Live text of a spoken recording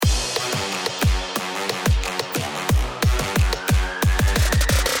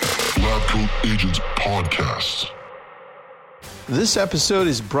Agents Podcast. This episode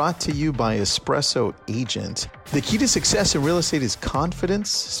is brought to you by Espresso Agent. The key to success in real estate is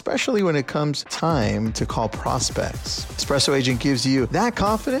confidence, especially when it comes time to call prospects. Espresso Agent gives you that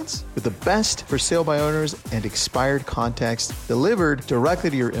confidence with the best for sale by owners and expired contacts delivered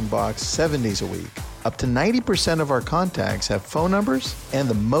directly to your inbox 7 days a week. Up to 90% of our contacts have phone numbers and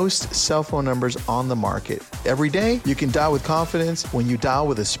the most cell phone numbers on the market. Every day, you can dial with confidence when you dial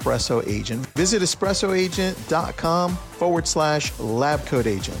with Espresso Agent. Visit espressoagent.com/lab coat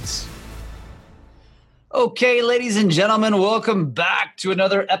agents. Okay, ladies and gentlemen, welcome back to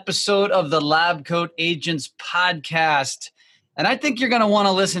another episode of the Lab Coat Agents podcast. And I think you're going to want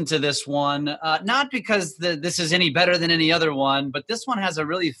to listen to this one, not because this is any better than any other one, but this one has a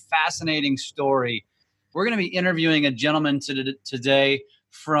really fascinating story. We're going to be interviewing a gentleman today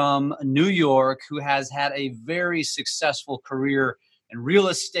from New York who has had a very successful career in real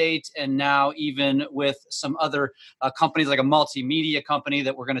estate and now even with some other companies like a multimedia company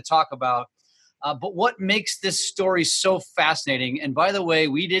that we're going to talk about. But what makes this story so fascinating, and by the way,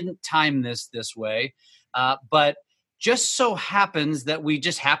 we didn't time this way, but just so happens that we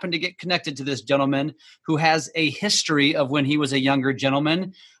just happened to get connected to this gentleman who has a history of when he was a younger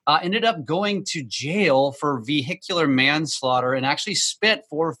gentleman, ended up going to jail for vehicular manslaughter and actually spent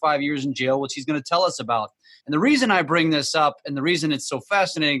 4 or 5 years in jail, which he's going to tell us about. And the reason I bring this up and the reason it's so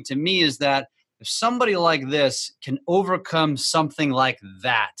fascinating to me is that if somebody like this can overcome something like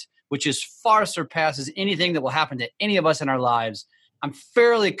that, which is far surpasses anything that will happen to any of us in our lives, I'm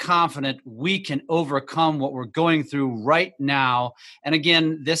fairly confident we can overcome what we're going through right now. And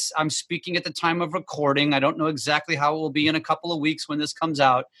again, I'm speaking at the time of recording. I don't know exactly how it will be in a couple of weeks when this comes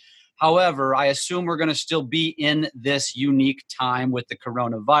out. However, I assume we're going to still be in this unique time with the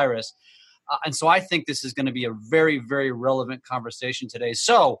coronavirus. And so I think this is going to be a very, very relevant conversation today.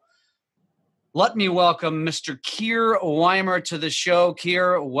 So let me welcome Mr. Keir Weimer to the show.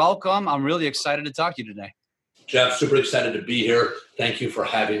 Keir, welcome. I'm really excited to talk to you today. Jeff, super excited to be here. Thank you for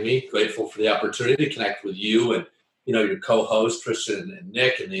having me. Grateful for the opportunity to connect with you and your co-host, Tristan and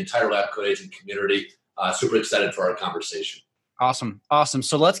Nick, and the entire Lab Coat Agent community. Super excited for our conversation. Awesome.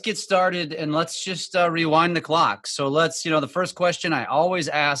 So let's get started and let's just rewind the clock. So the first question I always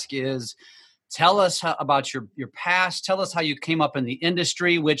ask is, tell us about your past. Tell us how you came up in the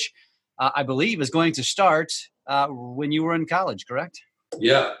industry, which I believe is going to start when you were in college, correct?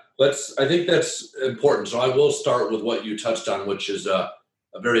 Yeah, I think that's important. So I will start with what you touched on, which is a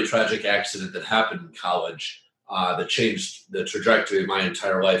very tragic accident that happened in college that changed the trajectory of my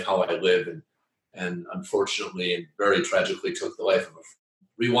entire life, how I live, and unfortunately and very tragically took the life of a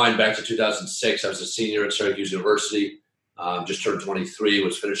rewind back to 2006. I was a senior at Syracuse University, just turned 23,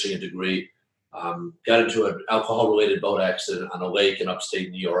 was finishing a degree, got into an alcohol-related boat accident on a lake in upstate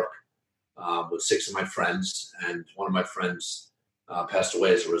New York with 6 of my friends, and one of my friends passed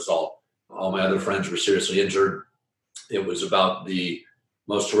away as a result. All my other friends were seriously injured. It was about the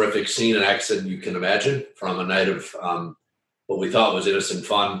most horrific scene and accident you can imagine, from a night of what we thought was innocent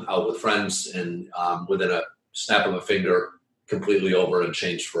fun out with friends, and within a snap of a finger, completely over and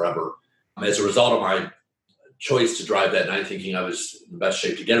changed forever. As a result of my choice to drive that night, thinking I was in the best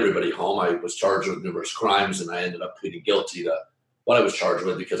shape to get everybody home, I was charged with numerous crimes, and I ended up pleading guilty to what I was charged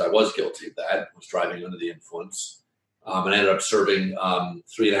with because I was guilty of that. I was driving under the influence. And I ended up serving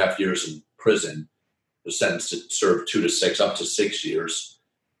 3.5 years in prison. I was sentenced to serve 2 to 6, up to 6 years.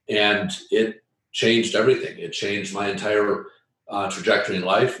 And it changed everything. It changed my entire trajectory in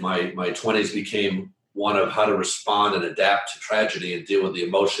life. My 20s became one of how to respond and adapt to tragedy and deal with the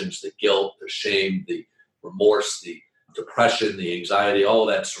emotions, the guilt, the shame, the remorse, the depression, the anxiety, all of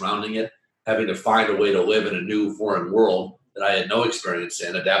that surrounding it, having to find a way to live in a new foreign world that I had no experience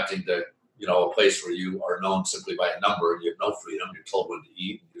in, adapting to a place where you are known simply by a number and you have no freedom. You're told when to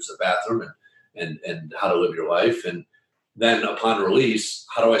eat and use the bathroom and how to live your life. And then upon release,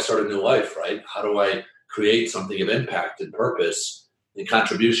 how do I start a new life, right? How do I create something of impact and purpose and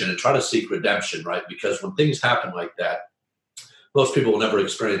contribution and try to seek redemption, right? Because when things happen like that, most people will never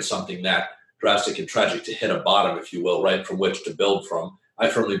experience something that drastic and tragic to hit a bottom, if you will, right, from which to build from. I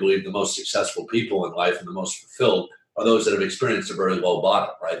firmly believe the most successful people in life and the most fulfilled are those that have experienced a very low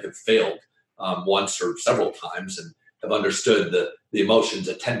bottom, right, have failed once or several times and have understood the emotions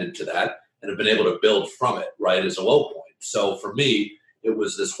attendant to that and have been able to build from it, right, as a low point. So for me, it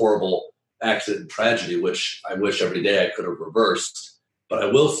was this horrible accident and tragedy, which I wish every day I could have reversed. But I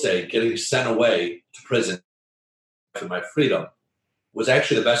will say getting sent away to prison for my freedom was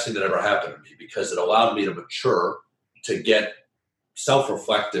actually the best thing that ever happened to me, because it allowed me to mature, to get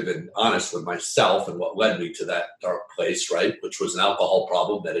self-reflective and honest with myself and what led me to that dark place, right, which was an alcohol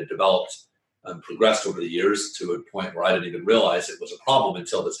problem that had developed progressed over the years to a point where I didn't even realize it was a problem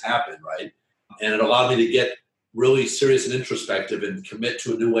until this happened, right? And it allowed me to get really serious and introspective and commit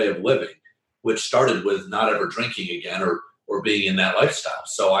to a new way of living, which started with not ever drinking again or being in that lifestyle.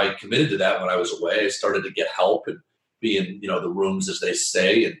 So I committed to that when I was away. I started to get help and be in, the rooms, as they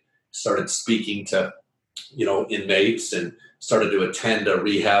say, and started speaking to, inmates, and started to attend a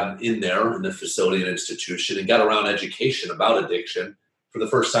rehab in the facility and institution, and got around education about addiction for the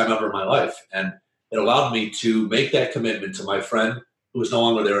first time ever in my life. And it allowed me to make that commitment to my friend who was no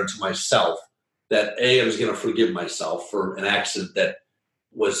longer there and to myself that I was going to forgive myself for an accident that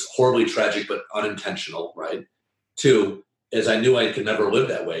was horribly tragic but unintentional, right? 2, is I knew I could never live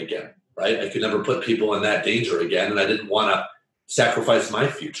that way again, right? I could never put people in that danger again, and I didn't want to sacrifice my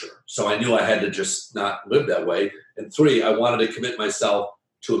future. So I knew I had to just not live that way. And 3, I wanted to commit myself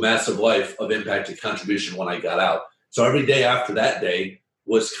to a massive life of impact and contribution when I got out. So every day after that day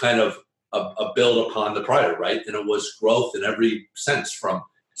was kind of a build upon the prior, right? And it was growth in every sense, from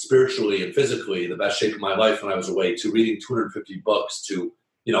spiritually and physically, the best shape of my life when I was away, to reading 250 books, to,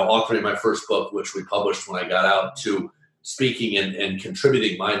 authoring my first book, which we published when I got out, to speaking and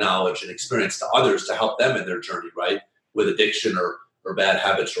contributing my knowledge and experience to others to help them in their journey, right? With addiction or bad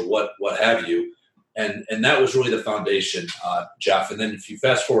habits or what have you. And that was really the foundation, Jeff. And then if you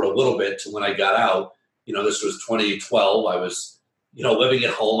fast forward a little bit to when I got out, this was 2012. I was, living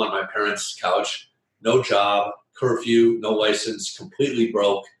at home on my parents' couch, no job, curfew, no license, completely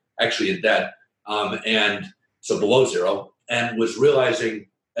broke, actually in debt, and so below zero, and was realizing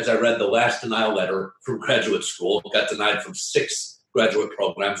as I read the last denial letter from graduate school, got denied from 6 graduate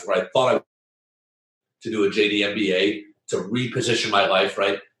programs where I thought I to do a JD MBA, to reposition my life,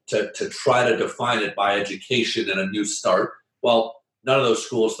 right? To try to define it by education and a new start. Well, none of those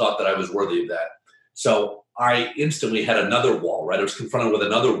schools thought that I was worthy of that. So I instantly had another wall, right? I was confronted with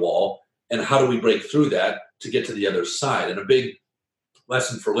another wall. And how do we break through that to get to the other side? And a big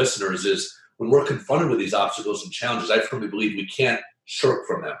lesson for listeners is when we're confronted with these obstacles and challenges, I firmly believe we can't shirk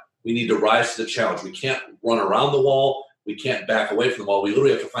from them. We need to rise to the challenge. We can't run around the wall. We can't back away from the wall. We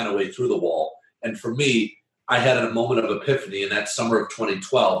literally have to find a way through the wall. And for me, I had a moment of epiphany in that summer of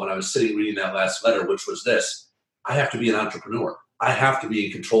 2012 when I was sitting reading that last letter, which was this: I have to be an entrepreneur. I have to be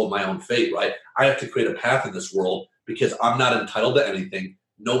in control of my own fate, right? I have to create a path in this world because I'm not entitled to anything.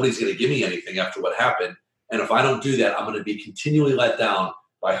 Nobody's going to give me anything after what happened. And if I don't do that, I'm going to be continually let down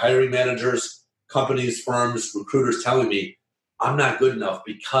by hiring managers, companies, firms, recruiters telling me I'm not good enough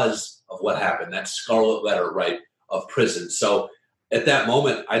because of what happened, that scarlet letter, right, of prison. So at that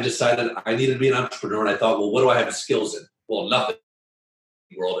moment, I decided I needed to be an entrepreneur. And I thought, well, what do I have the skills in? Well, nothing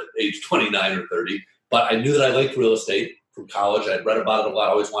in the world at age 29 or 30. But I knew that I liked real estate from college. I'd read about it a lot.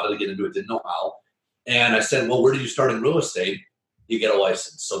 I always wanted to get into it, didn't know how. And I said, well, where do you start in real estate? You get a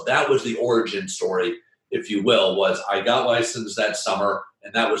license. So that was the origin story, if you will, was I got licensed that summer,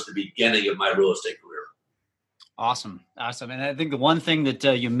 and that was the beginning of my real estate career. Awesome. And I think the one thing that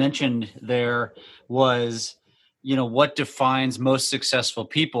you mentioned there was, what defines most successful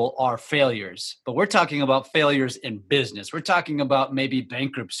people are failures. But we're talking about failures in business. We're talking about maybe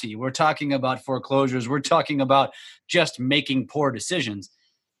bankruptcy. We're talking about foreclosures. We're talking about just making poor decisions.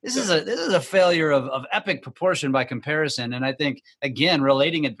 This is a failure of epic proportion by comparison. And I think, again,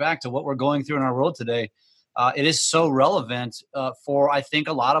 relating it back to what we're going through in our world today, it is so relevant for, I think,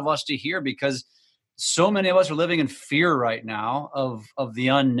 a lot of us to hear, because so many of us are living in fear right now of the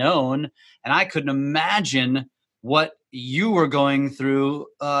unknown. And I couldn't imagine what you were going through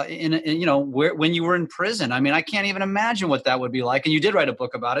when you were in prison. I mean, I can't even imagine what that would be like. And you did write a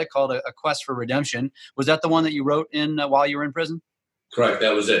book about it called A Quest for Redemption. Was that the one that you wrote in while you were in prison? Correct.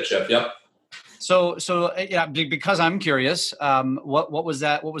 That was it, Jeff. Yep. So yeah, because I'm curious, what was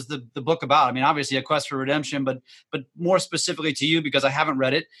that? What was the book about? I mean, obviously A Quest for Redemption, but more specifically to you, because I haven't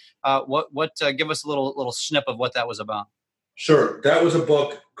read it. Give us a little snip of what that was about. Sure. That was a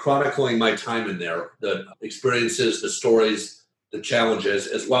book chronicling my time in there, the experiences, the stories, the challenges,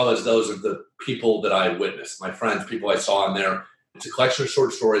 as well as those of the people that I witnessed, my friends, people I saw in there. It's a collection of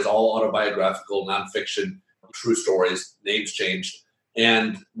short stories, all autobiographical, nonfiction, true stories, names changed.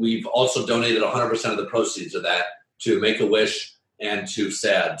 And we've also donated 100% of the proceeds of that to Make-A-Wish and to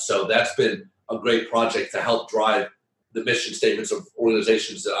SAD. So that's been a great project to help drive the mission statements of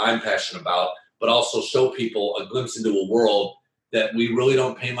organizations that I'm passionate about, but also show people a glimpse into a world that we really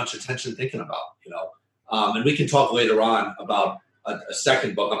don't pay much attention thinking about, And we can talk later on about a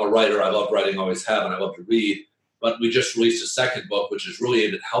second book. I'm a writer. I love writing, always have, and I love to read. But we just released a second book, which is really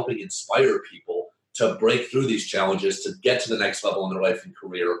aimed at helping inspire people to break through these challenges, to get to the next level in their life and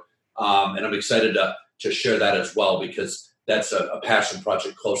career. And I'm excited to share that as well, because that's a passion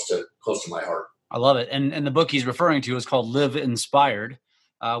project close to my heart. I love it. And the book he's referring to is called Live Inspired,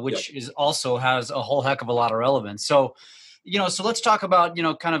 which is also has a whole heck of a lot of relevance. So, so let's talk about,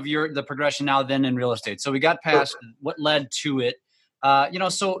 kind of the progression now then in real estate. So we got past what led to it.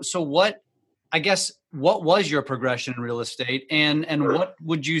 So what was your progression in real estate, and what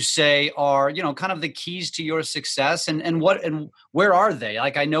would you say are, kind of the keys to your success, and where are they?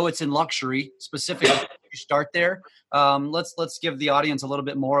 Like, I know it's in luxury specifically. You start there. Let's give the audience a little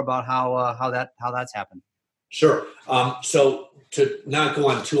bit more about how that's happened. Sure. So to not go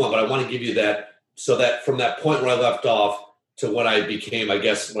on too long, but I want to give you that, so that from that point where I left off to when I became, I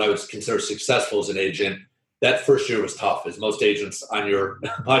guess, what I would consider successful as an agent, that first year was tough, as most agents on your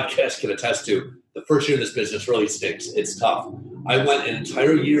podcast can attest to. The first year in this business really stinks. It's tough. I went an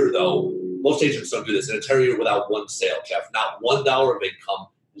entire year, though. Most agents don't do this. An entire year without one sale, Jeff. Not $1 of income,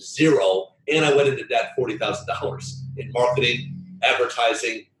 zero. And I went into debt $40,000 in marketing,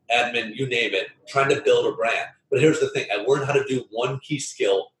 advertising, admin, you name it, trying to build a brand. But here's the thing. I learned how to do one key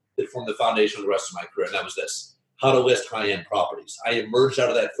skill that formed the foundation of the rest of my career, and that was this: how to list high-end properties. I emerged out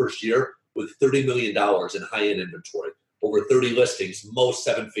of that first year with $30 million in high-end inventory, over 30 listings, most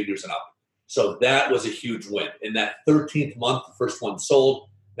 7 figures and up. So that was a huge win. In that 13th month, the first one sold,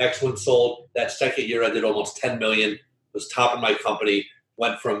 next one sold. That second year, I did almost $10 million, was top of my company,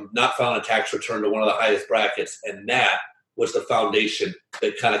 went from not filing a tax return to one of the highest brackets. And that was the foundation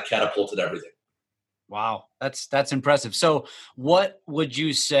that kind of catapulted everything. Wow. That's impressive. So what would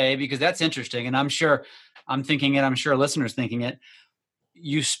you say, because that's interesting, and I'm sure I'm thinking it, I'm sure listeners thinking it,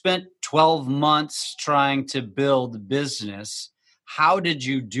 you spent 12 months trying to build business. How did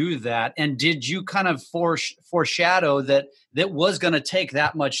you do that? And did you kind of foreshadow that was going to take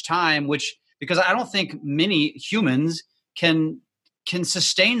that much time, because I don't think many humans can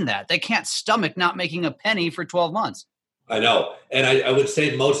sustain that. They can't stomach not making a penny for 12 months. I know. And I would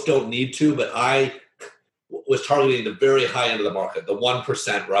say most don't need to, but I was targeting the very high end of the market, the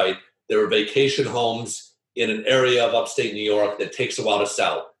 1%, right? There were vacation homes in an area of upstate New York that takes a while to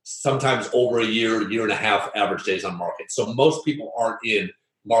sell, sometimes over a year and a half average days on market. So most people aren't in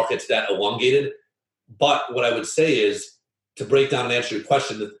markets that elongated. But what I would say is, to break down and answer your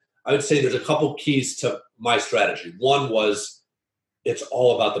question, I would say there's a couple keys to my strategy. One was, it's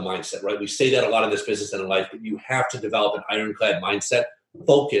all about the mindset, right? We say that a lot in this business and in life, but you have to develop an ironclad mindset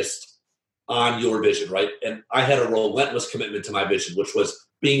focused on your vision, right? And I had a relentless commitment to my vision, which was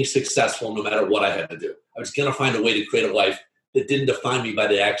being successful no matter what I had to do. I was going to find a way to create a life that didn't define me by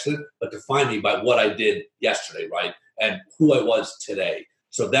the accident, but define me by what I did yesterday, right? And who I was today.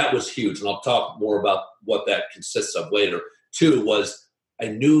 So that was huge. And I'll talk more about what that consists of later. Two was, I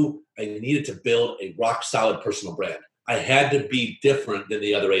knew I needed to build a rock solid personal brand. I had to be different than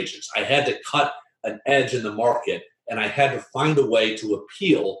the other agents. I had to cut an edge in the market, and I had to find a way to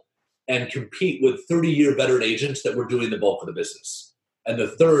appeal and compete with 30-year veteran agents that were doing the bulk of the business. And the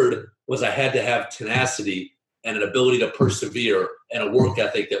third was, I had to have tenacity and an ability to persevere and a work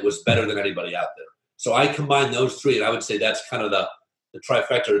ethic that was better than anybody out there. So I combined those three, and I would say that's kind of the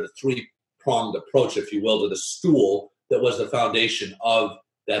trifecta, or the three-pronged approach, if you will, to the stool that was the foundation of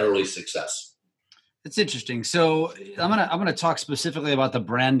that early success. That's interesting. So I'm gonna talk specifically about the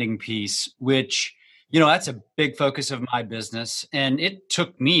branding piece, which, that's a big focus of my business, and it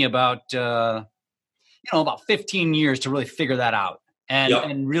took me about 15 years to really figure that out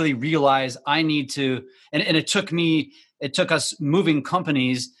and really realize I need to. And it took us moving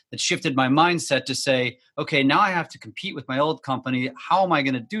companies that shifted my mindset to say, okay, now I have to compete with my old company. How am I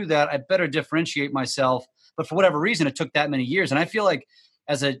going to do that? I better differentiate myself. But for whatever reason, it took that many years, and I feel like,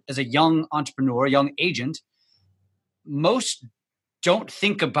 as a young entrepreneur, young agent, most don't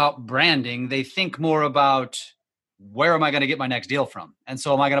think about branding. They think more about, where am I going to get my next deal from? And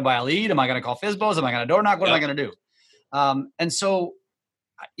so, am I going to buy a lead? Am I going to call FSBOs? Am I going to door knock? What am I going to do? And so,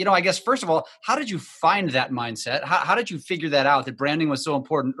 I guess, first of all, how did you find that mindset? How did you figure that out, that branding was so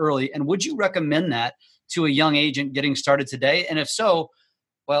important early? And would you recommend that to a young agent getting started today? And if so,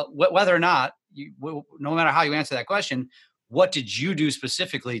 well, whether or not, no matter how you answer that question, what did you do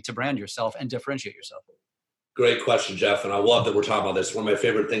specifically to brand yourself and differentiate yourself? Great question, Jeff. And I love that we're talking about this. One of my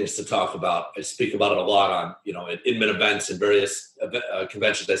favorite things to talk about. I speak about it a lot on, at Inman events and various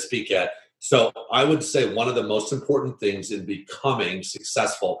conventions I speak at. So I would say one of the most important things in becoming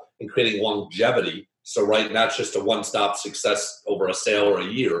successful and creating longevity. So, right, not just a one-stop success over a sale or a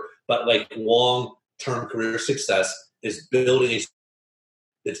year, but like long-term career success, is building a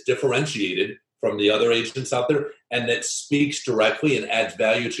that's differentiated from the other agents out there, and that speaks directly and adds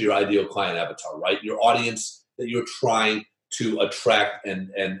value to your ideal client avatar, right? Your audience that you're trying to attract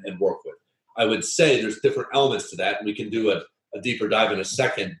and work with. I would say there's different elements to that, and we can do a deeper dive in a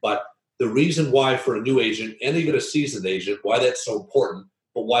second. But the reason why for a new agent and even a seasoned agent, why that's so important,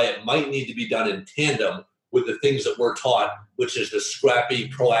 but why it might need to be done in tandem with the things that we're taught, which is the scrappy,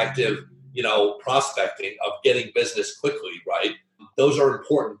 proactive, prospecting of getting business quickly, right? Those are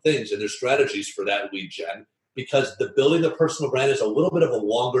important things, and there's strategies for that lead gen, because the building a personal brand is a little bit of a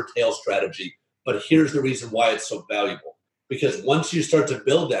longer tail strategy. But here's the reason why it's so valuable. Because once you start to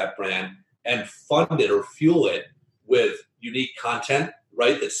build that brand and fund it or fuel it with unique content,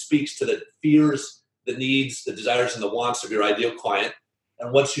 right, that speaks to the fears, the needs, the desires, and the wants of your ideal client,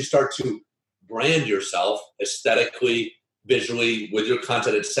 and once you start to brand yourself aesthetically, visually, with your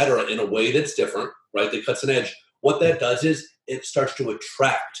content, et cetera, in a way that's different, right, that cuts an edge, what that does is it starts to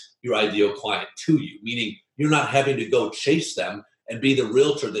attract your ideal client to you, meaning you're not having to go chase them and be the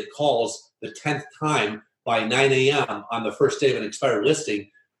realtor that calls the 10th time by 9 a.m. on the first day of an expired listing.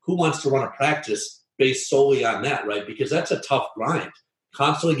 Who wants to run a practice based solely on that, right? Because that's a tough grind.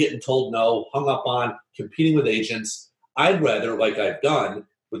 Constantly getting told no, hung up on, competing with agents. I'd rather, like I've done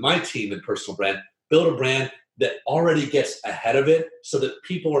with my team and personal brand, build a brand that already gets ahead of it so that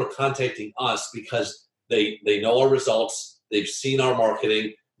people are contacting us because they know our results, they've seen our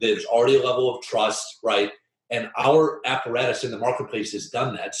marketing, there's already a level of trust, right? And our apparatus in the marketplace has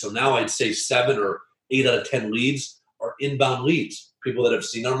done that. So now I'd say 7 or 8 out of 10 leads are inbound leads, people that have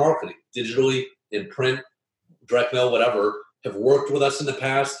seen our marketing digitally, in print, direct mail, whatever, have worked with us in the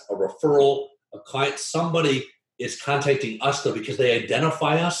past, a referral, a client, somebody is contacting us though because they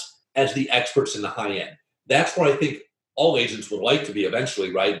identify us as the experts in the high end. That's where I think all agents would like to be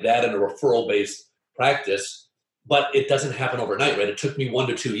eventually, right? That and a referral-based practice, but it doesn't happen overnight, right? It took me 1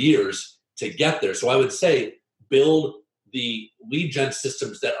 to 2 years to get there. So I would say build the lead gen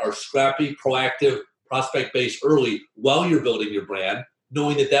systems that are scrappy, proactive, prospect-based early while you're building your brand,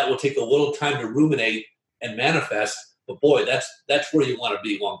 knowing that will take a little time to ruminate and manifest. But boy, that's where you want to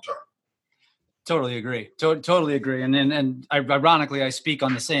be long-term. Totally agree. Totally agree. And ironically, I speak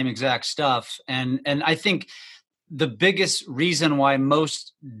on the same exact stuff. And I think the biggest reason why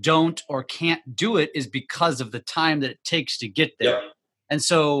most don't or can't do it is because of the time that it takes to get there. Yep. And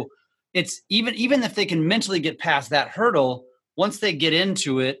so it's even if they can mentally get past that hurdle, once they get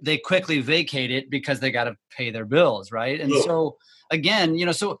into it, they quickly vacate it because they got to pay their bills, right? And so again,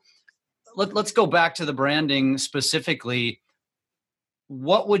 so let's go back to the branding specifically.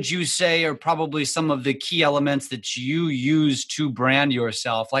 What would you say are probably some of the key elements that you use to brand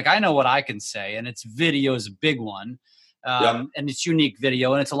yourself? Like I know what I can say, and it's video is a big one, and it's unique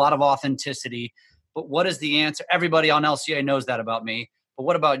video, and it's a lot of authenticity. But what is the answer? Everybody on LCA knows that about me. But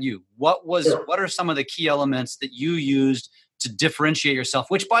what about you? What are some of the key elements that you used to differentiate yourself?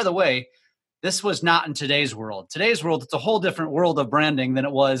 Which, by the way, this was not in today's world. Today's world, it's a whole different world of branding than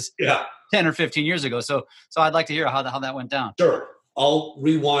it was 10 or 15 years ago. So I'd like to hear how that went down. Sure. I'll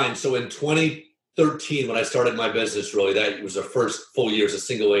rewind. So in 2013, when I started my business, really, that was the first full year as a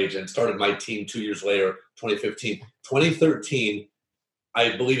single agent. Started my team 2 years later, 2015. 2013,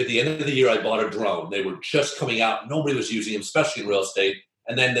 I believe at the end of the year, I bought a drone. They were just coming out. Nobody was using them, especially in real estate.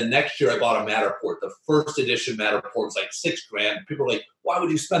 And then the next year, I bought a Matterport. The first edition Matterport was like $6,000. People were like, why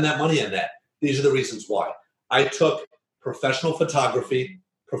would you spend that money on that? These are the reasons why. I took professional photography,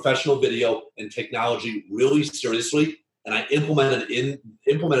 professional video, and technology really seriously. And I implemented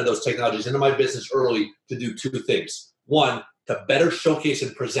those technologies into my business early to do 2 things. One, to better showcase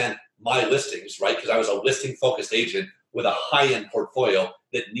and present my listings, right? Because I was a listing-focused agent with a high-end portfolio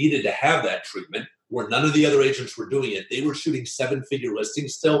that needed to have that treatment where none of the other agents were doing it. They were shooting 7-figure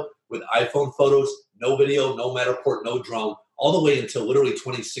listings still with iPhone photos, no video, no Matterport, no drone, all the way until literally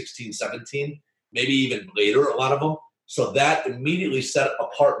 2016, 17, maybe even later, a lot of them. So that immediately set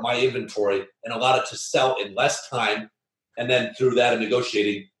apart my inventory and allowed it to sell in less time. And then through that and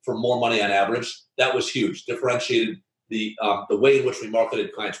negotiating for more money on average, that was huge. Differentiated the way in which we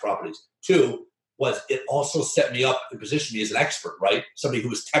marketed clients' properties. 2 was it also set me up and positioned me as an expert, right? Somebody who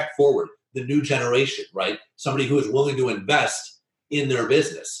was tech forward, the new generation, right? Somebody who is willing to invest in their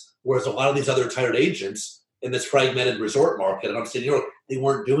business. Whereas a lot of these other tired agents in this fragmented resort market in upstate New York, they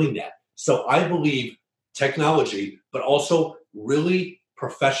weren't doing that. So I believe technology, but also really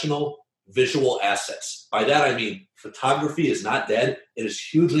professional visual assets. By that, I mean photography is not dead. It is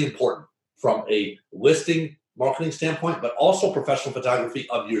hugely important from a listing marketing standpoint, but also professional photography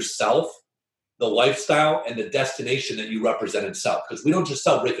of yourself, the lifestyle, and the destination that you represent and sell. Because we don't just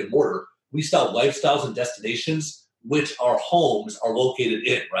sell brick and mortar. We sell lifestyles and destinations, which our homes are located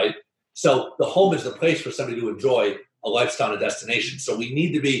in, right? So the home is the place for somebody to enjoy a lifestyle and a destination. So we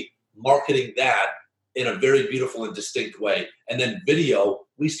need to be marketing that in a very beautiful and distinct way. And then video,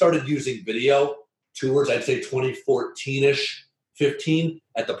 we started using video tours, I'd say 2014-ish, 15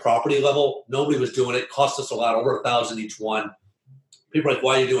 at the property level. Nobody was doing it. Cost us a lot, over $1,000 each one. People are like,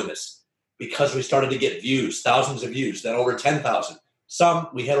 why are you doing this? Because we started to get views, thousands of views, then over 10,000.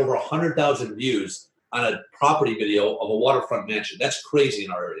 We had over 100,000 views on a property video of a waterfront mansion. That's crazy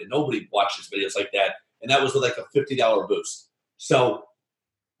in our area. Nobody watches videos like that. And that was with like a $50 boost. So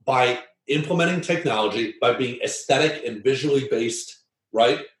by implementing technology, by being aesthetic and visually based,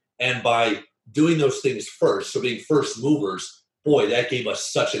 right? And by doing those things first, so being first movers, boy, that gave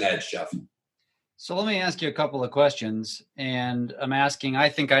us such an edge, Jeff. So let me ask you a couple of questions. And I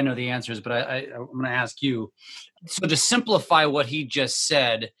think I know the answers, but I'm going to ask you. So to simplify what he just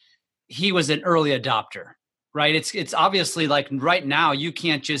said, he was an early adopter, right? It's obviously like right now, you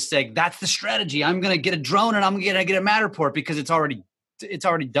can't just say, that's the strategy. I'm going to get a drone and I'm going to get a Matterport because it's already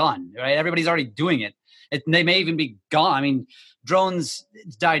done, right? Everybody's already doing it. They may even be gone. I mean, drones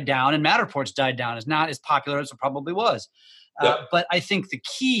died down and Matterports died down. It's not as popular as it probably was. Yep. But I think the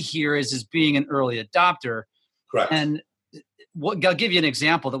key here is being an early adopter. Correct. And I'll give you an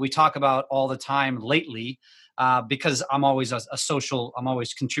example that we talk about all the time lately, because I'm always I'm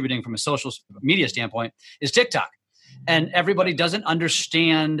always contributing from a social media standpoint, is TikTok. And everybody doesn't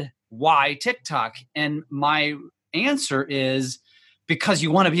understand why TikTok. And my answer is because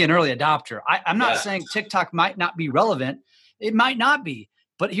you want to be an early adopter. I'm not saying TikTok might not be relevant. It might not be.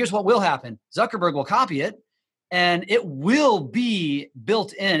 But here's what will happen. Zuckerberg will copy it. And it will be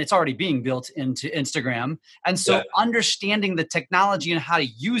built in. It's already being built into Instagram. And so understanding the technology and how to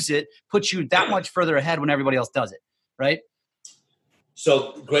use it puts you that much further ahead when everybody else does it, right?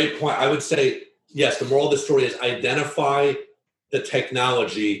 So great point. I would say, yes, the moral of the story is identify the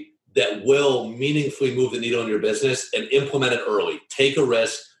technology that will meaningfully move the needle in your business and implement it early. Take a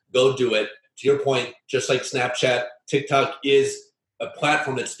risk, go do it. To your point, just like Snapchat, TikTok is a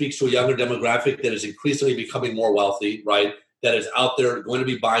platform that speaks to a younger demographic that is increasingly becoming more wealthy, right? That is out there going to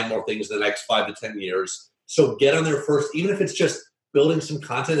be buying more things in the next 5 to 10 years. So get on there first, even if it's just building some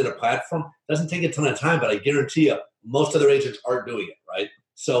content in a platform. Doesn't take a ton of time, but I guarantee you, most other agents aren't doing it, right?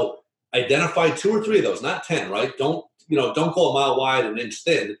 So identify 2 or 3 of those, not 10, right? Don't go a mile wide and an inch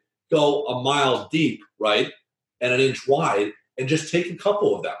thin. Go a mile deep, right? And an inch wide, and just take a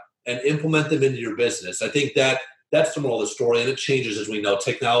couple of them and implement them into your business. I think that's the moral of the story, and it changes as we know.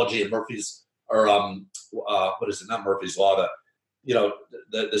 Technology and Murphy's, or what is it? Not Murphy's Law.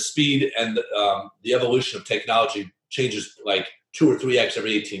 The speed and the evolution of technology changes like 2 or 3x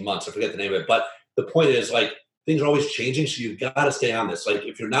every 18 months. I forget the name of it, but the point is like things are always changing, so you've got to stay on this. Like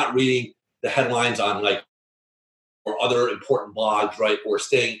if you're not reading the headlines on like or other important blogs, right, or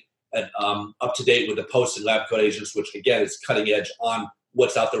staying up to date with the posts and Lab Coat Agents, which again is cutting edge on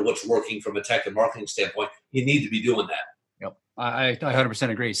what's out there, what's working from a tech and marketing standpoint, you need to be doing that. Yep. I 100%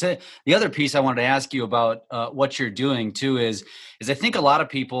 agree. So the other piece I wanted to ask you about what you're doing too is I think a lot of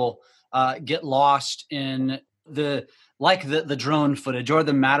people get lost in the drone footage or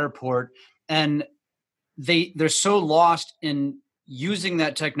the Matterport, and they're so lost in using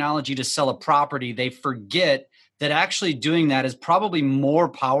that technology to sell a property, they forget that actually doing that is probably more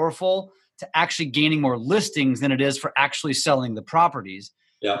powerful to actually gaining more listings than it is for actually selling the properties.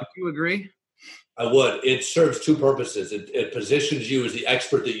 Yeah. Would you agree? I would. It serves 2 purposes. It positions you as the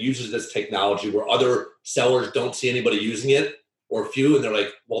expert that uses this technology where other sellers don't see anybody using it or few, and they're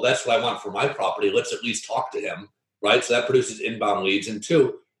like, well, that's what I want for my property. Let's at least talk to him, right? So that produces inbound leads. And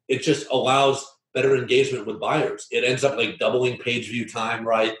 2, it just allows better engagement with buyers. It ends up like doubling page view time,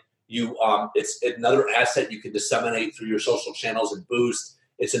 right? It's another asset you can disseminate through your social channels and boost.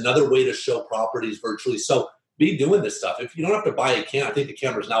 It's another way to show properties virtually. So be doing this stuff. If you don't have to buy a camera, I think the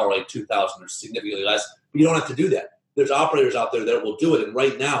cameras now are like $2,000 or significantly less, but you don't have to do that. There's operators out there that will do it. And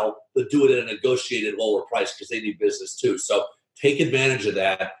right now they'll do it at a negotiated lower price because they need business too. So take advantage of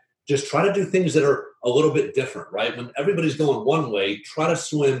that. Just try to do things that are a little bit different, right? When everybody's going one way, try to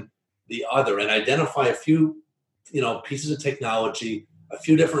swim the other and identify a few, pieces of technology, a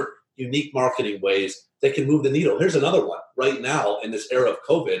few different unique marketing ways that can move the needle. Here's another one. Right now, in this era of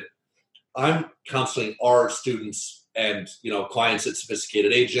COVID, I'm counseling our students and clients at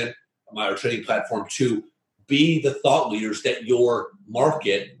Sophisticated Agent, our training platform, to be the thought leaders that your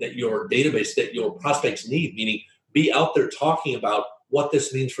market, that your database, that your prospects need. Meaning, be out there talking about what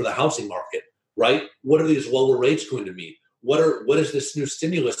this means for the housing market. Right? What are these lower rates going to mean? What is this new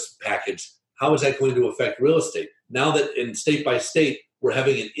stimulus package? How is that going to affect real estate? Now that in state by state, we're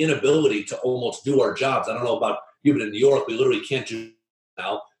having an inability to almost do our jobs. I don't know about you, but in New York, we literally can't do it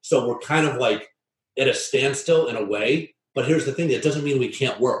now. So we're kind of like at a standstill in a way. But here's the thing, that doesn't mean we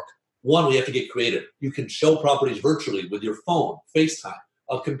can't work. One, we have to get creative. You can show properties virtually with your phone, FaceTime,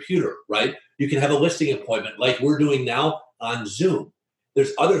 a computer, right? You can have a listing appointment like we're doing now on Zoom.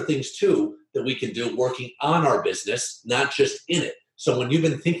 There's other things too that we can do working on our business, not just in it. So when you've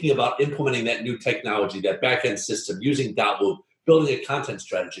been thinking about implementing that new technology, that back-end system, using Dotloop, building a content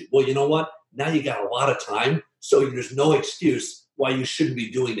strategy, well, you know what? Now you got a lot of time, so there's no excuse why you shouldn't be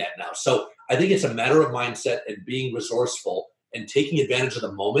doing that now. So I think it's a matter of mindset and being resourceful and taking advantage of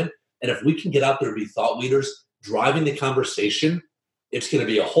the moment. And if we can get out there and be thought leaders, driving the conversation, it's going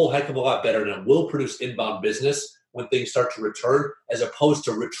to be a whole heck of a lot better, and it will produce inbound business when things start to return, as opposed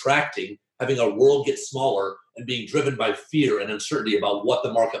to retracting, having our world get smaller and being driven by fear and uncertainty about what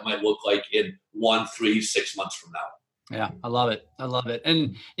the market might look like in 1, 3, 6 months from now. Yeah, I love it. I love it.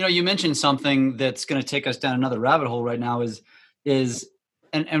 And, you mentioned something that's going to take us down another rabbit hole right now is,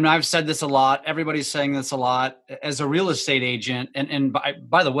 and I've said this a lot, everybody's saying this a lot, as a real estate agent. And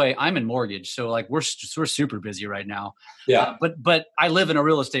by the way, I'm in mortgage. So like we're super busy right now. Yeah. But I live in a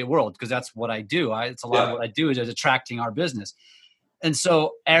real estate world because that's what I do. It's a lot of what I do is attracting our business. And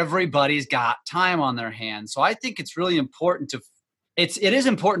so everybody's got time on their hands. So I think it's really important it is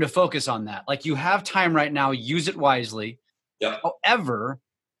important to focus on that. Like you have time right now, use it wisely. Yeah. However,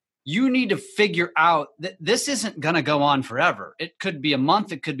 you need to figure out that this isn't going to go on forever. It could be a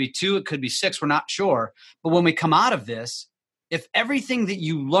month, it could be 2, it could be 6, we're not sure. But when we come out of this, if everything that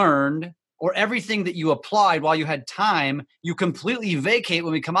you learned or everything that you applied while you had time, you completely vacate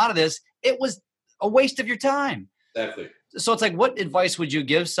when we come out of this, it was a waste of your time. Exactly. So it's like, what advice would you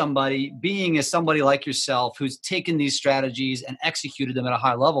give somebody, being as somebody like yourself who's taken these strategies and executed them at a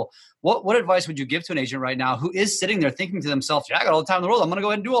high level? What advice would you give to an agent right now who is sitting there thinking to themselves, yeah, I got all the time in the world, I'm going to go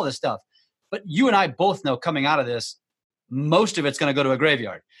ahead and do all this stuff. But you and I both know coming out of this, most of it's going to go to a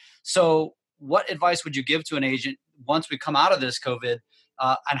graveyard. So what advice would you give to an agent once we come out of this COVID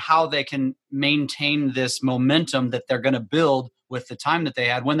on how they can maintain this momentum that they're going to build with the time that they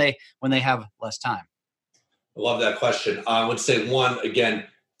had when they have less time? I love that question. I would say, one, again,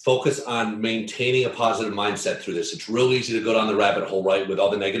 focus on maintaining a positive mindset through this. It's real easy to go down the rabbit hole, right, with all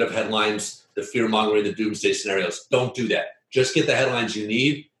the negative headlines, the fear-mongering, the doomsday scenarios. Don't do that. Just get the headlines you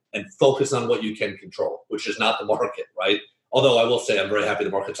need and focus on what you can control, which is not the market, right? Although I will say I'm very happy the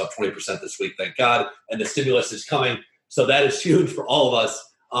market's up 20% this week, thank God, and the stimulus is coming. So that is huge for all of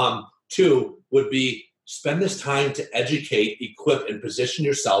us. 2 would be spend this time to educate, equip, and position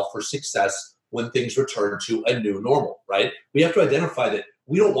yourself for success when things return to a new normal, right? We have to identify that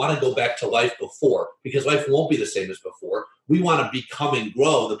we don't want to go back to life before, because life won't be the same as before. We want to become and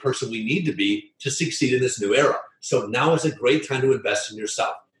grow the person we need to be to succeed in this new era. So now is a great time to invest in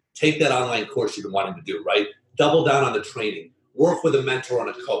yourself. Take that online course you've been wanting to do, right? Double down on the training. Work with a mentor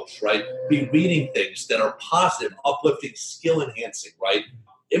and a coach, right? Be reading things that are positive, uplifting, skill enhancing, right?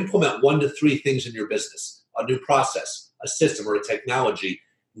 Implement 1 to 3 things in your business, a new process, a system, or a technology.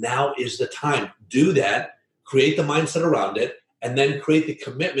 Now is the time. Do that, create the mindset around it, and then create the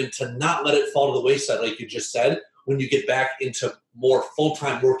commitment to not let it fall to the wayside, like you just said, when you get back into more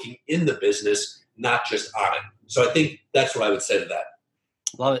full-time working in the business, not just on it. So I think that's what I would say to that.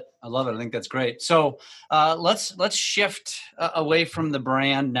 Love it. I love it. I think that's great. So let's shift away from the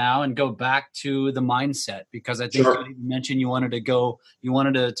brand now and go back to the mindset, because I think you mentioned you wanted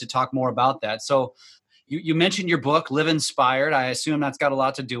to talk more about that. So you mentioned your book, Live Inspired. I assume that's got a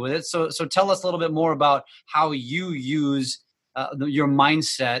lot to do with it. So tell us a little bit more about how you use your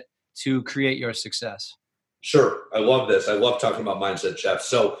mindset to create your success. Sure. I love this. I love talking about mindset, Jeff.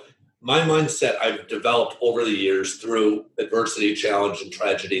 So my mindset I've developed over the years through adversity, challenge, and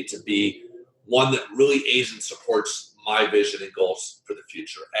tragedy to be one that really aids and supports my vision and goals for the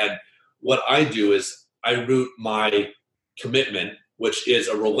future. And what I do is I root my commitment, which is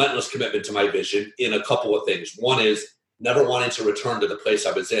a relentless commitment to my vision, in a couple of things. One is never wanting to return to the place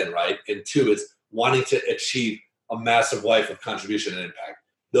I was in, right? And 2 is wanting to achieve a massive life of contribution and impact.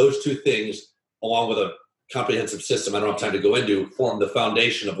 Those 2 things, along with a comprehensive system I don't have time to go into, form the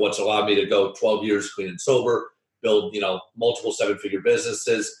foundation of what's allowed me to go 12 years clean and sober, build, multiple 7-figure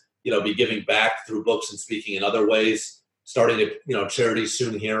businesses, be giving back through books and speaking in other ways, starting a charity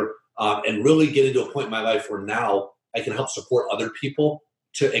soon here, and really getting to a point in my life where now I can help support other people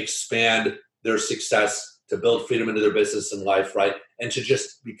to expand their success, to build freedom into their business and life, right? And to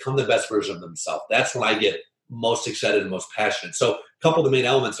just become the best version of themselves. That's when I get most excited and most passionate. So a couple of the main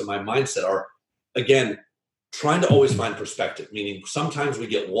elements of my mindset are, again, trying to always find perspective, meaning sometimes we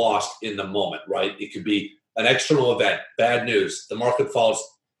get lost in the moment, right? It could be an external event, bad news. The market falls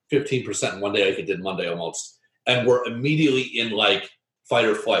 15% in one day, like it did Monday almost. And we're immediately in fight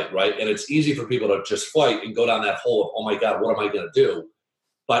or flight, right? And it's easy for people to just fight and go down that hole of, oh my God, what am I going to do?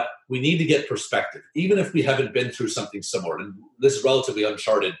 but we need to get perspective, even if we haven't been through something similar. And this is relatively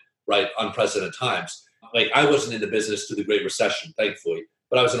uncharted, right? Unprecedented times. Like, I wasn't in the business through the Great Recession, thankfully,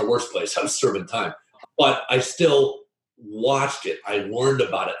 but I was in a worse place. I was serving time, but I still watched it. I learned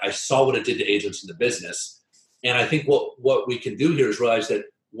about it. I saw what it did to agents in the business. And I think what we can do here is realize that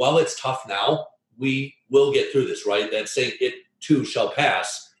while it's tough now, we will get through this, right? That saying it too shall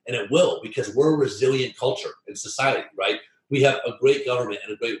pass, and it will, because we're a resilient culture in society, right? We have a great government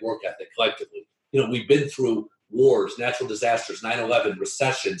and a great work ethic collectively. We've been through wars, natural disasters, 9/11,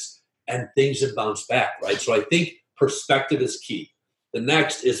 recessions, and things have bounced back, right? So I think perspective is key. The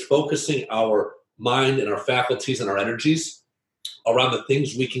next is focusing our mind and our faculties and our energies around the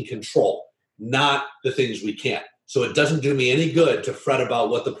things we can control, not the things we can't. So it doesn't do me any good to fret about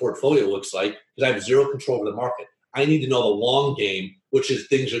what the portfolio looks like because I have zero control over the market. I need to know the long game, which is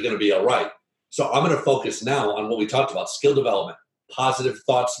things are going to be all right. So I'm going to focus now on what we talked about: skill development, positive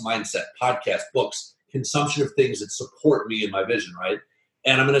thoughts, mindset, podcasts, books, consumption of things that support me and my vision, right?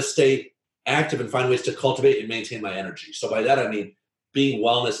 And I'm going to stay active and find ways to cultivate and maintain my energy. So by that, I mean being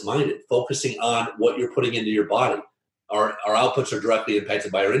wellness minded, focusing on what you're putting into your body. Our outputs are directly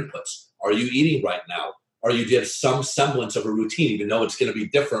impacted by our inputs. Are you eating right now? Do you have some semblance of a routine, even though it's going to be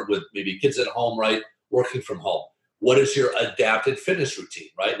different with maybe kids at home, right? Working from home. What is your adapted fitness routine,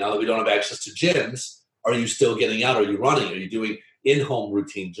 right? Now that we don't have access to gyms, are you still getting out? Are you running? Are you doing in-home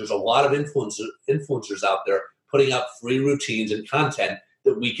routines? There's a lot of influencers out there putting out free routines and content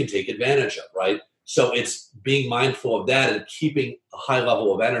that we can take advantage of, right? So it's being mindful of that and keeping a high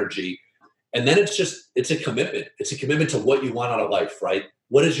level of energy. And then it's a commitment. It's a commitment to what you want out of life, right?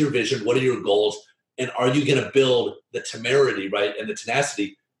 What is your vision? What are your goals? And are you going to build the temerity, right, and the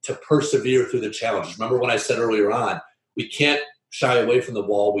tenacity to persevere through the challenges? Remember when I said earlier on, we can't shy away from the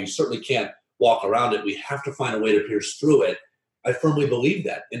wall. We certainly can't walk around it. We have to find a way to pierce through it. I firmly believe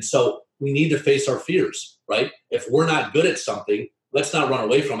that. And so we need to face our fears, right? If we're not good at something, let's not run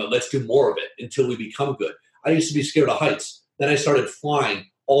away from it. Let's do more of it until we become good. I used to be scared of heights. Then I started flying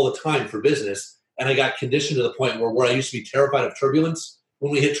all the time for business, and I got conditioned to the point where I used to be terrified of turbulence.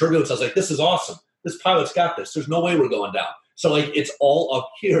 When we hit turbulence, I was like, this is awesome. This pilot's got this. There's no way we're going down. So it's all up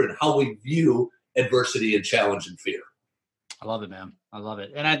here in how we view adversity and challenge and fear. I love it, man. I love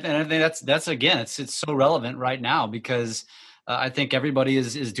it. And I think that's again, it's so relevant right now because I think everybody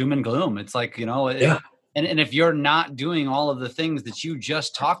is doom and gloom. It's like, and if you're not doing all of the things that you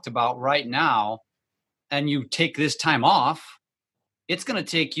just talked about right now, and you take this time off, it's going to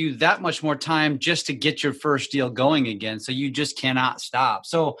take you that much more time just to get your first deal going again. So you just cannot stop.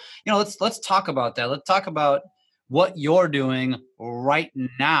 So, let's talk about that. Let's talk about what you're doing right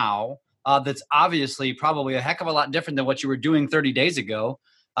now. That's obviously probably a heck of a lot different than what you were doing 30 days ago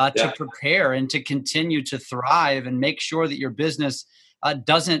to prepare and to continue to thrive and make sure that your business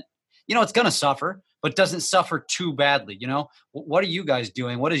doesn't, it's going to suffer, but doesn't suffer too badly. What are you guys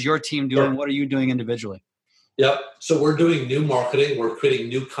doing? What is your team doing? Sure. What are you doing individually? Yep. So we're doing new marketing. We're creating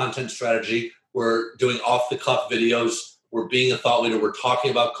new content strategy. We're doing off-the-cuff videos. We're being a thought leader. We're talking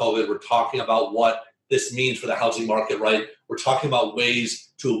about COVID. We're talking about what this means for the housing market, right? We're talking about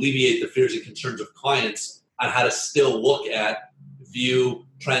ways to alleviate the fears and concerns of clients on how to still look at, view,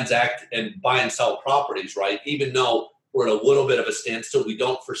 transact, and buy and sell properties, right? Even though we're at a little bit of a standstill, we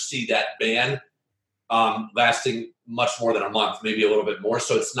don't foresee that ban lasting much more than a month, maybe a little bit more.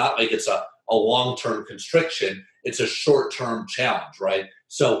 So it's not like it's a long-term constriction. It's a short-term challenge, right?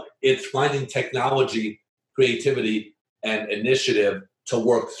 So it's finding technology, creativity, and initiative to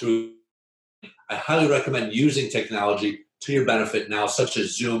work through. I highly recommend using technology to your benefit now, such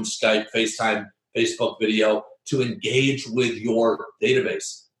as Zoom, Skype, FaceTime, Facebook video, to engage with your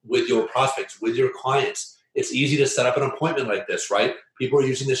database, with your prospects, with your clients. It's easy to set up an appointment like this, right? People are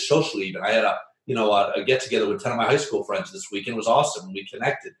using this socially even. I had a get-together with 10 of my high school friends this weekend. It was awesome. We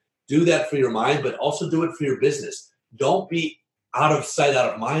connected. Do that for your mind, but also do it for your business. Don't be out of sight,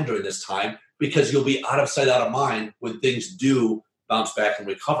 out of mind during this time, because you'll be out of sight, out of mind when things do bounce back and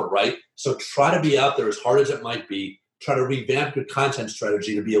recover, right? So try to be out there as hard as it might be. Try to revamp your content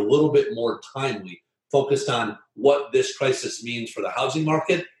strategy to be a little bit more timely, focused on what this crisis means for the housing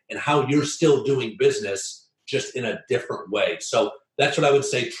market and how you're still doing business just in a different way. So that's what I would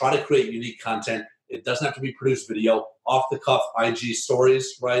say. Try to create unique content. It doesn't have to be produced video, off the cuff IG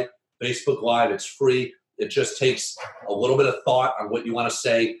stories, right? Facebook Live, it's free. It just takes a little bit of thought on what you want to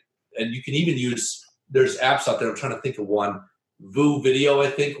say. And you can even use, there's apps out there, I'm trying to think of one, Voo Video, I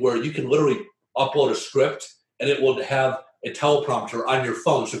think, where you can literally upload a script and it will have a teleprompter on your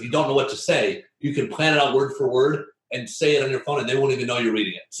phone. So if you don't know what to say, you can plan it out word for word and say it on your phone and they won't even know you're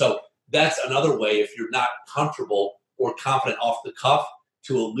reading it. So that's another way if you're not comfortable or confident off the cuff.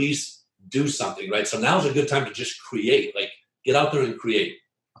 to at least do something, right? So now's a good time to just create, like get out there and create.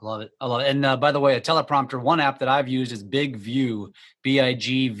 I love it. I love it. And by the way, a teleprompter, one app that I've used is BigView.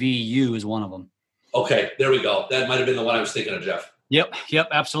 BIGVU is one of them. Okay, there we go. That might have been the one I was thinking of, Jeff. Yep,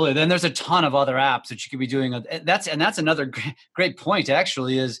 absolutely. Then there's a ton of other apps that you could be doing. That's another great point,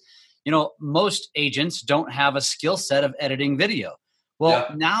 actually, is, most agents don't have a skill set of editing video. Well,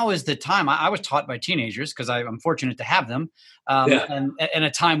 Now is the time. I was taught by teenagers because I'm fortunate to have them, and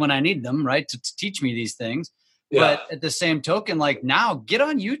a time when I need them, right, to teach me these things. Yeah. But at the same token, like now, get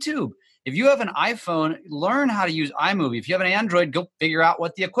on YouTube. If you have an iPhone, learn how to use iMovie. If you have an Android, go figure out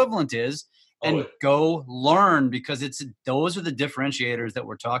what the equivalent is and go learn, because those are the differentiators that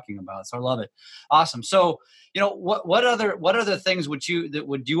we're talking about. So I love it. Awesome. So, what other things would you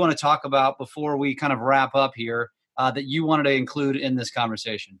want to talk about before we kind of wrap up here that you wanted to include in this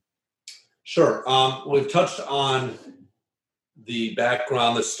conversation? Sure. We've touched on the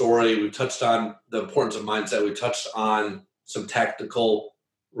background, the story. We've touched on the importance of mindset. We touched on some tactical,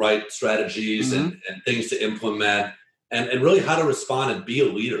 strategies and things to implement, and really how to respond and be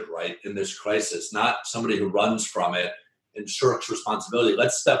a leader, in this crisis, not somebody who runs from it and shirks responsibility.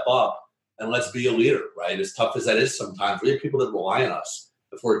 Let's step up and let's be a leader, As tough as that is sometimes. We have people that rely on us.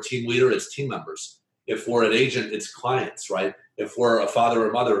 If we're a team leader, it's team members. If we're an agent, it's clients, If we're a father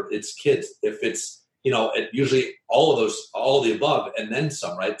or mother, it's kids. If it's, usually all of the above and then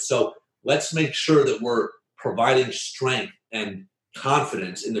some, So let's make sure that we're providing strength and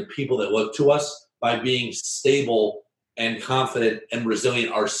confidence in the people that look to us by being stable and confident and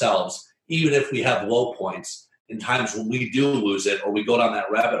resilient ourselves, even if we have low points in times when we do lose it or we go down that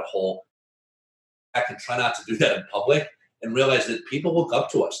rabbit hole. I can try not to do that in public and realize that people look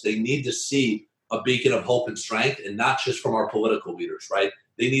up to us. They need to see a beacon of hope and strength, and not just from our political leaders,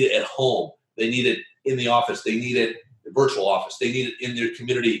 They need it at home. They need it in the office. They need it in the virtual office. They need it in their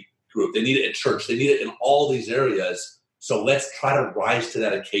community group. They need it at church. They need it in all these areas. So let's try to rise to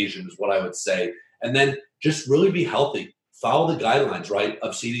that occasion is what I would say. And then just really be healthy. Follow the guidelines,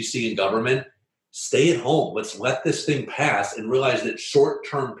 of CDC and government. Stay at home. Let's let this thing pass and realize that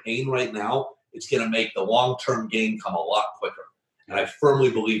short-term pain right now, it's going to make the long-term gain come a lot quicker. And I firmly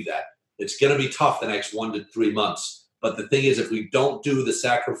believe that. It's going to be tough the next 1 to 3 months. But the thing is, if we don't do the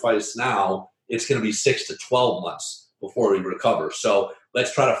sacrifice now, it's going to be 6 to 12 months before we recover. So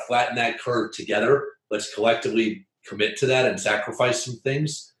let's try to flatten that curve together. Let's collectively commit to that and sacrifice some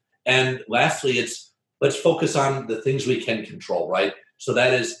things. And lastly, let's focus on the things we can control, So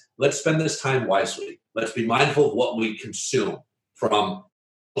that is, let's spend this time wisely. Let's be mindful of what we consume from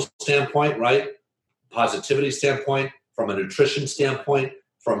a standpoint, positivity standpoint, from a nutrition standpoint,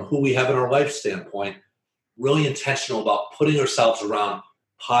 from who we have in our life standpoint, really intentional about putting ourselves around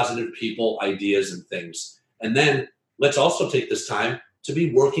positive people, ideas, and things. And then let's also take this time to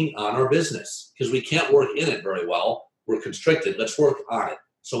be working on our business, because we can't work in it very well. We're constricted. Let's work on it.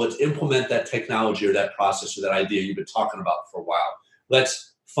 So let's implement that technology or that process or that idea you've been talking about for a while.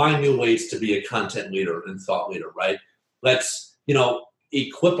 Let's find new ways to be a content leader and thought leader, Let's,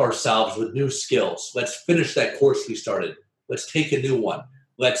 equip ourselves with new skills. Let's finish that course we started. Let's take a new one.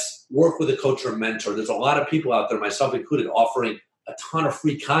 Let's work with a coach or mentor. There's a lot of people out there, myself included, offering a ton of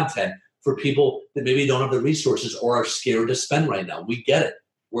free content for people that maybe don't have the resources or are scared to spend right now. We get it.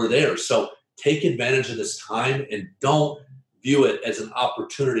 We're there. So take advantage of this time and don't view it as an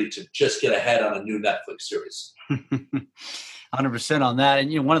opportunity to just get ahead on a new Netflix series. 100% on that.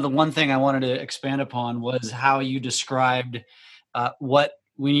 And one thing I wanted to expand upon was how you described what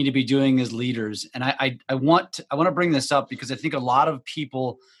we need to be doing as leaders. And I want to bring this up because I think a lot of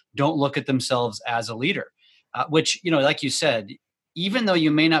people don't look at themselves as a leader, which, like you said, even though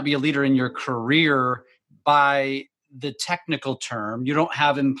you may not be a leader in your career by the technical term, you don't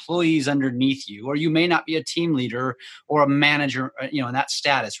have employees underneath you, or you may not be a team leader or a manager, in that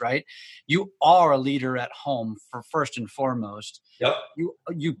status, right? You are a leader at home for first and foremost. Yep.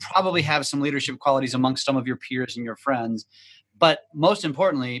 You probably have some leadership qualities amongst some of your peers and your friends. But most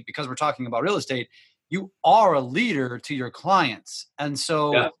importantly, because we're talking about real estate, you are a leader to your clients. And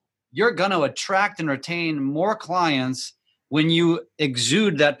so you're going to attract and retain more clients when you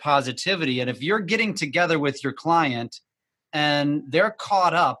exude that positivity. And if you're getting together with your client and they're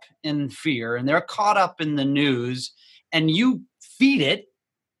caught up in fear and they're caught up in the news and you feed it,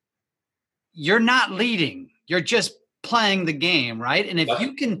 you're not leading. You're just playing the game, right? And if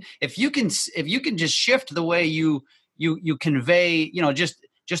you can just shift the way you convey,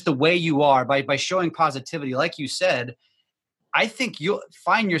 just the way you are by showing positivity, like you said, I think you'll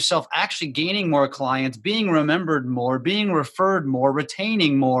find yourself actually gaining more clients, being remembered more, being referred more,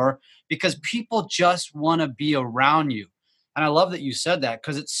 retaining more, because people just want to be around you. And I love that you said that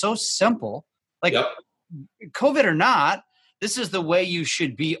because it's so simple. Like Yep. COVID or not, this is the way you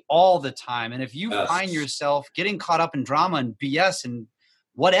should be all the time. And if you Yes. find yourself getting caught up in drama and BS and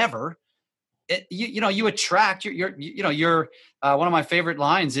whatever, you attract you're one of my favorite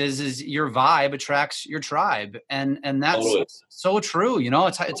lines is your vibe attracts your tribe. And that's Totally. so true.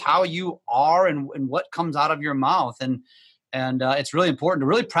 It's how you are and what comes out of your mouth. And it's really important to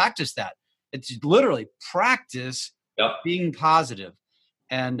really practice that. It's literally practice Yep. being positive.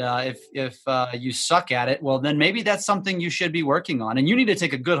 And if you suck at it, well, then maybe that's something you should be working on. And you need to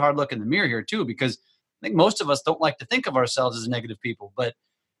take a good hard look in the mirror here too, because I think most of us don't like to think of ourselves as negative people. But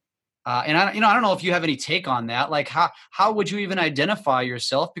and I don't know if you have any take on that. Like how would you even identify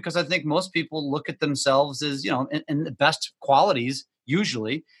yourself? Because I think most people look at themselves as in the best qualities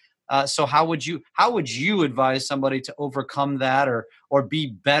usually. So how would you advise somebody to overcome that or be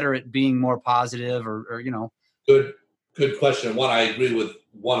better at being more positive or Good question. One, I agree with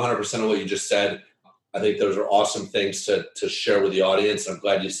 100% of what you just said. I think those are awesome things to share with the audience. I'm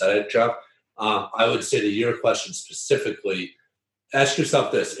glad you said it, Jeff. I would say to your question specifically, ask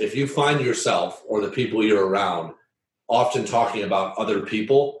yourself this. If you find yourself or the people you're around often talking about other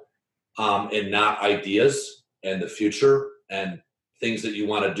people and not ideas and the future and things that you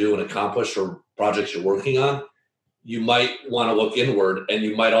want to do and accomplish or projects you're working on, you might want to look inward, and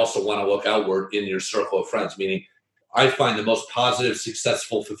you might also want to look outward in your circle of friends, meaning I find the most positive,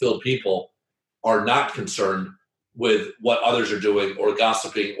 successful, fulfilled people are not concerned with what others are doing or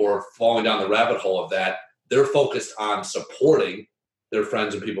gossiping or falling down the rabbit hole of that. They're focused on supporting their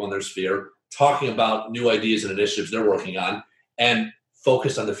friends and people in their sphere, talking about new ideas and initiatives they're working on, and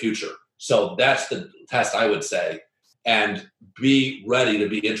focus on the future. So that's the test, I would say. And be ready to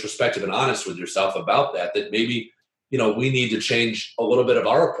be introspective and honest with yourself about that maybe, we need to change a little bit of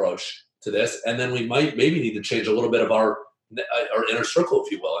our approach to this. And then we might maybe need to change a little bit of our inner circle,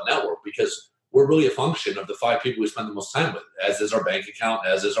 if you will, a network, because we're really a function of the 5 people we spend the most time with, as is our bank account,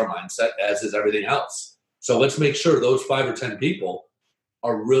 as is our mindset, as is everything else. So let's make sure those 5 or 10 people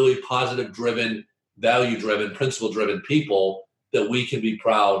are really positive driven, value driven, principle driven people that we can be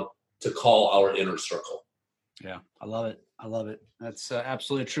proud to call our inner circle. Yeah, I love it. That's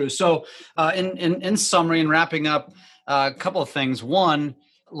absolutely true. So in summary and wrapping up, a couple of things. One,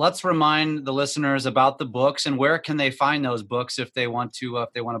 let's remind the listeners about the books and where can they find those books if they want to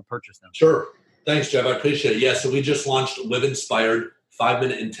purchase them. Sure. Thanks, Jeff. I appreciate it. Yeah, so we just launched Live Inspired,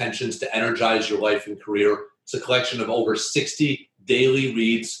 5-minute intentions to energize your life and career. It's a collection of over 60 daily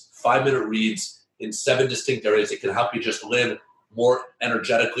reads, 5-minute reads in 7 distinct areas that can help you just live more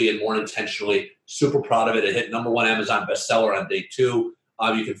energetically and more intentionally. Super proud of it. It hit #1 Amazon bestseller on day 2.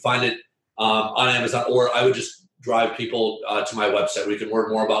 You can find it on Amazon, or I would just drive people to my website where you can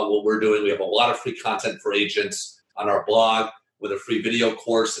learn more about what we're doing. We have a lot of free content for agents on our blog with a free video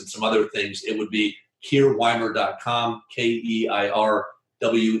course and some other things. It would be keirweimer.com, KEIRWEIMER,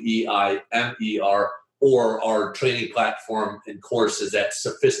 or our training platform and course is at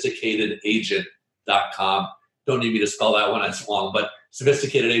sophisticatedagent.com. Don't need me to spell that one, it's long, but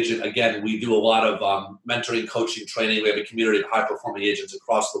Sophisticated Agent, again, we do a lot of mentoring, coaching, training. We have a community of high-performing agents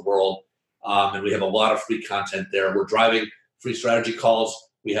across the world, and we have a lot of free content there. We're driving free strategy calls.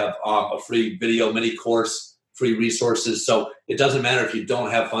 We have a free video mini course, free resources. So it doesn't matter if you don't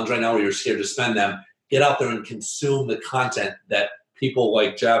have funds right now or you're scared to spend them. Get out there and consume the content that people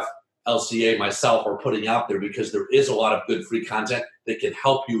like Jeff, LCA, myself are putting out there, because there is a lot of good free content that can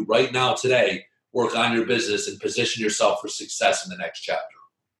help you right now today work on your business and position yourself for success in the next chapter.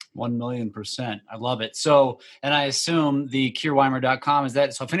 1,000,000%. I love it. So, and I assume the keirweimer.com is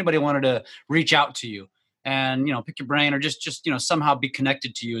that. So if anybody wanted to reach out to you and, pick your brain or just, somehow be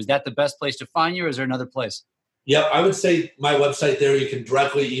connected to you, is that the best place to find you? Or is there another place? Yeah, I would say my website there. You can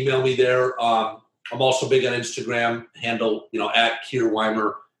directly email me there. I'm also big on Instagram handle, at Keir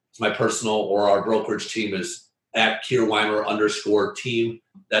Weimer. It's my personal, or our brokerage team is at KeirWeimer_team.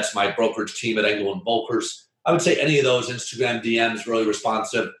 That's my brokerage team at Engel & Volkers. I would say any of those, Instagram DMs, really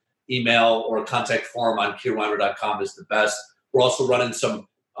responsive. Email or contact form on keirweimer.com is the best. We're also running some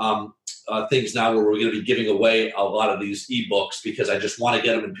things now where we're going to be giving away a lot of these ebooks, because I just want to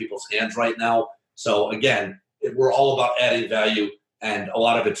get them in people's hands right now. So again, we're all about adding value, and a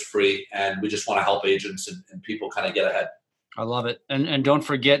lot of it's free, and we just want to help agents and people kind of get ahead. I love it. And don't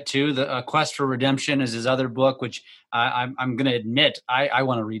forget, too, the Quest for Redemption is his other book, which I'm going to admit I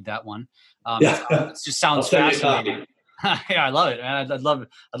want to read that one. It just sounds fascinating. Yeah, I love it. I'd love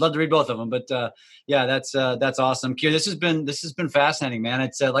to read both of them. But that's awesome. Keir, this has been fascinating, man.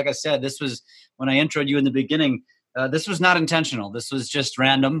 It's like I said, this was when I introed you in the beginning. This was not intentional. This was just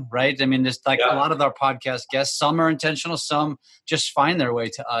random, right? I mean, just like a lot of our podcast guests, some are intentional, some just find their way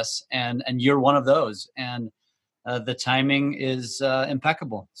to us, and you're one of those. And the timing is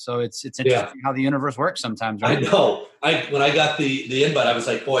impeccable. So it's interesting how the universe works sometimes, right? I know. When I got the invite, I was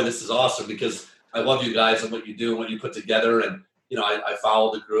like, boy, this is awesome because I love you guys and what you do and what you put together. And, I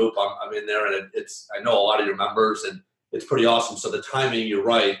follow the group. I'm in there, and I know a lot of your members, and it's pretty awesome. So the timing, you're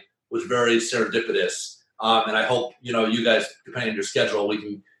right, was very serendipitous. And I hope, you guys, depending on your schedule, we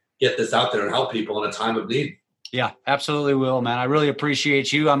can get this out there and help people in a time of need. Yeah, absolutely will, man. I really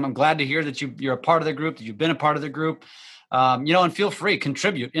appreciate you. I'm glad to hear that you're a part of the group, that you've been a part of the group. And feel free,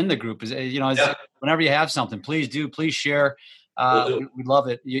 contribute in the group. Whenever you have something, please share. We love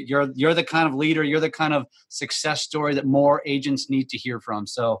it. You're the kind of leader, you're the kind of success story that more agents need to hear from.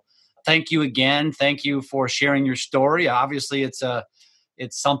 So thank you again. Thank you for sharing your story. Obviously, it's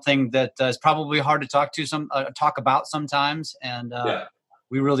something that is probably hard to talk about sometimes. And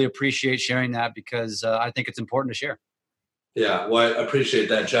we really appreciate sharing that because I think it's important to share. Yeah, well, I appreciate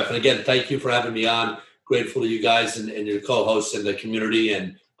that, Jeff. And again, thank you for having me on. Grateful to you guys and your co-hosts and the community,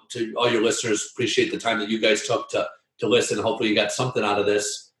 and to all your listeners. Appreciate the time that you guys took to listen. Hopefully you got something out of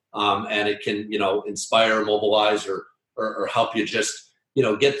this, and it can, inspire, mobilize, or help you just,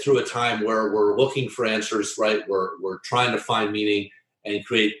 get through a time where we're looking for answers, right? We're trying to find meaning and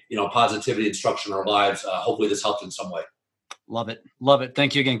create, positivity and structure in our lives. Hopefully this helped in some way. Love it. Love it.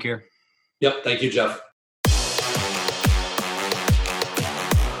 Thank you again, Keir. Yep. Thank you, Jeff.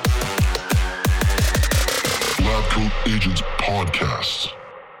 Lab Coat Agents Podcast.